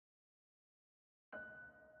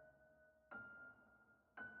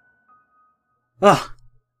Ugh!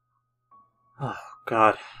 Oh,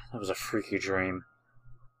 God, that was a freaky dream.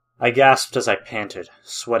 I gasped as I panted,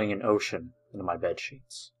 sweating an ocean into my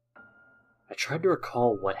bedsheets. I tried to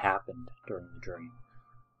recall what happened during the dream.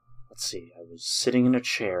 Let's see, I was sitting in a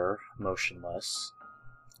chair, motionless.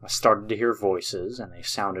 I started to hear voices, and they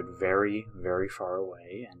sounded very, very far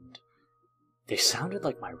away, and they sounded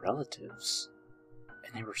like my relatives,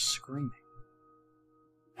 and they were screaming.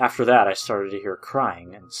 After that, I started to hear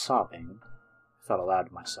crying and sobbing. I thought aloud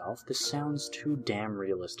to myself, this sounds too damn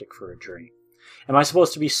realistic for a dream. Am I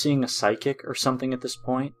supposed to be seeing a psychic or something at this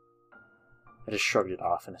point? I just shrugged it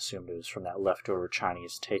off and assumed it was from that leftover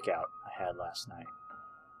Chinese takeout I had last night.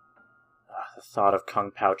 The thought of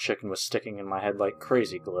Kung Pao chicken was sticking in my head like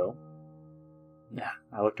crazy glue.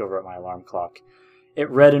 I looked over at my alarm clock. It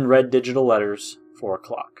read in red digital letters, 4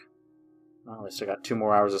 o'clock. Well, at least I got 2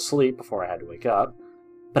 more hours of sleep before I had to wake up.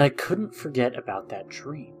 But I couldn't forget about that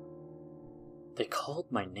dream. They called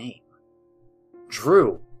my name.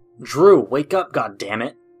 Drew! Drew, wake up,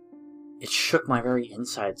 goddammit! It shook my very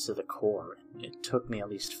insides to the core, and it took me at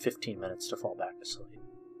least 15 minutes to fall back asleep.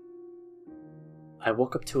 I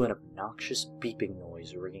woke up to an obnoxious beeping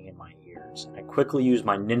noise ringing in my ears, and I quickly used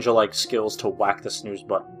my ninja-like skills to whack the snooze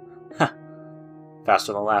button. Ha!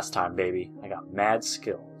 Faster than last time, baby. I got mad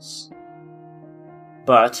skills.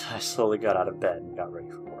 But I slowly got out of bed and got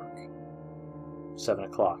ready for work. 7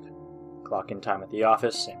 o'clock. Clock-in time at the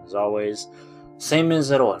office, same as always. Same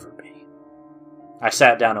as it'll ever be. I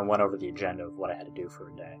sat down and went over the agenda of what I had to do for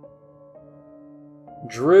a day.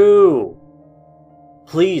 Drew!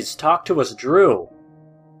 Please, talk to us, Drew!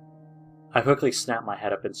 I quickly snapped my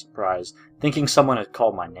head up in surprise, thinking someone had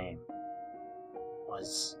called my name.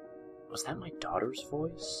 Was that my daughter's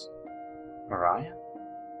voice? Mariah?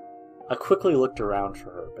 I quickly looked around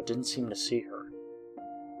for her, but didn't seem to see her.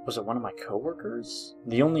 Was it one of my coworkers?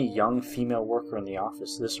 The only young female worker in the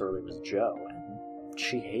office this early was Jo, and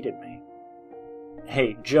she hated me.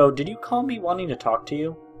 Hey, Jo, did you call me wanting to talk to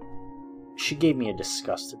you? She gave me a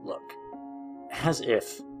disgusted look. As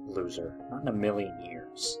if, loser, not in a million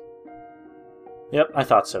years. Yep, I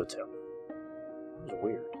thought so too. That was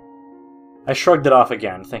weird. I shrugged it off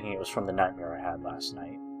again, thinking it was from the nightmare I had last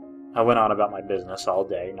night. I went on about my business all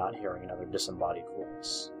day, not hearing another disembodied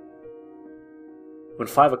voice. When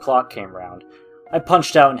 5 o'clock came round, I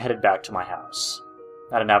punched out and headed back to my house.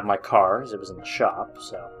 I didn't have my car, as it was in the shop,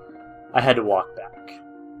 so I had to walk back.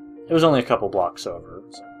 It was only a couple blocks over,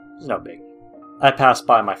 so it was no biggie. I passed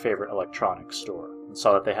by my favorite electronics store and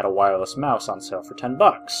saw that they had a wireless mouse on sale for $10,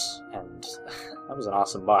 and that was an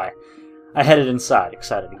awesome buy. I headed inside,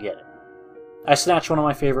 excited to get it. I snatched one of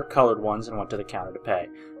my favorite colored ones and went to the counter to pay.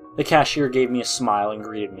 The cashier gave me a smile and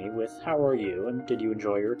greeted me with, "How are you, and did you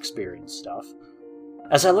enjoy your experience stuff?"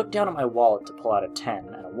 As I looked down at my wallet to pull out a 10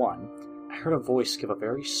 and a 1, I heard a voice give a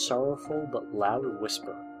very sorrowful but loud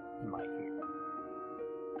whisper in my ear.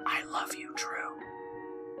 "I love you, Drew."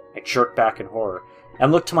 I jerked back in horror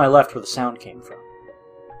and looked to my left where the sound came from.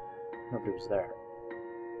 Nobody was there.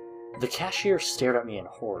 The cashier stared at me in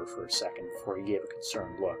horror for a second before he gave a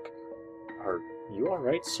concerned look. "Are you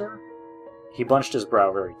alright, sir?" He bunched his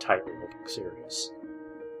brow very tightly, looking serious.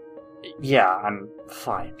 "Yeah, I'm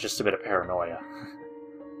fine, just a bit of paranoia."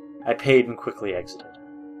 I paid and quickly exited.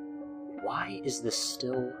 Why is this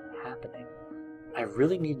still happening? I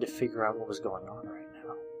really needed to figure out what was going on right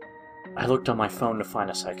now. I looked on my phone to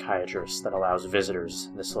find a psychiatrist that allows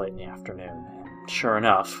visitors this late in the afternoon, and sure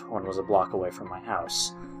enough, one was a block away from my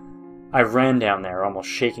house. I ran down there, almost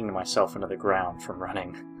shaking myself into the ground from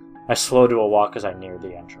running. I slowed to a walk as I neared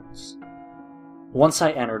the entrance. Once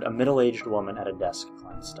I entered, a middle-aged woman at a desk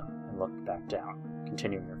glanced up and looked back down,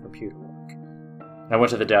 continuing her computer work. I went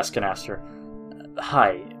to the desk and asked her,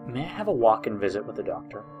 "Hi, may I have a walk-in visit with the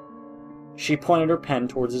doctor?" She pointed her pen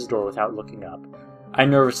towards his door without looking up. I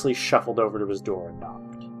nervously shuffled over to his door and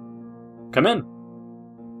knocked. "Come in."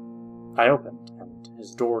 I opened, and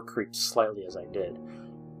his door creaked slightly as I did.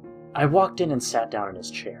 I walked in and sat down in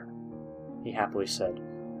his chair. He happily said,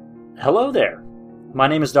 "Hello there. My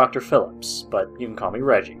name is Dr. Phillips, but you can call me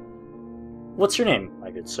Reggie. What's your name,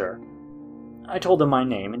 my good sir?" I told him my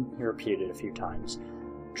name, and he repeated it a few times.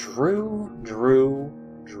 Drew, Drew,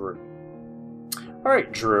 Drew.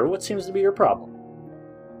 "Alright, Drew, what seems to be your problem?"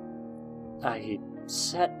 He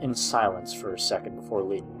sat in silence for a second before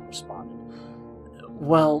leaning and responded.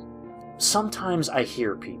 "Well, sometimes I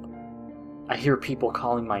hear people. I hear people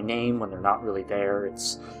calling my name when they're not really there.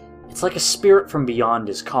 It's like a spirit from beyond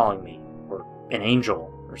is calling me, or an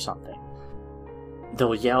angel or something.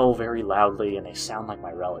 They'll yell very loudly and they sound like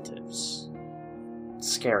my relatives. It's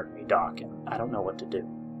scaring me, Doc, and I don't know what to do."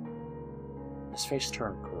 His face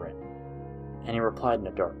turned grim. and he replied in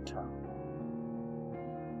a dark tone.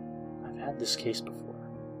 I've had this case before.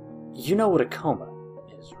 You know what a coma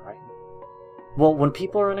is, right? Well, when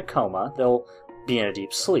people are in a coma, they'll be in a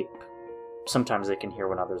deep sleep. Sometimes they can hear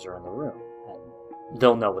when others are in the room, and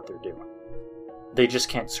they'll know what they're doing. They just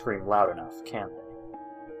can't scream loud enough, can they?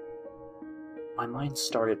 My mind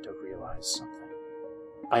started to realize something.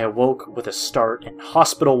 I awoke with a start, and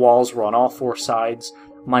hospital walls were on all four sides.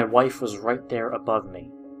 My wife was right there above me,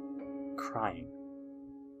 crying.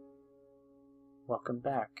 Welcome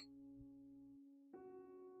back.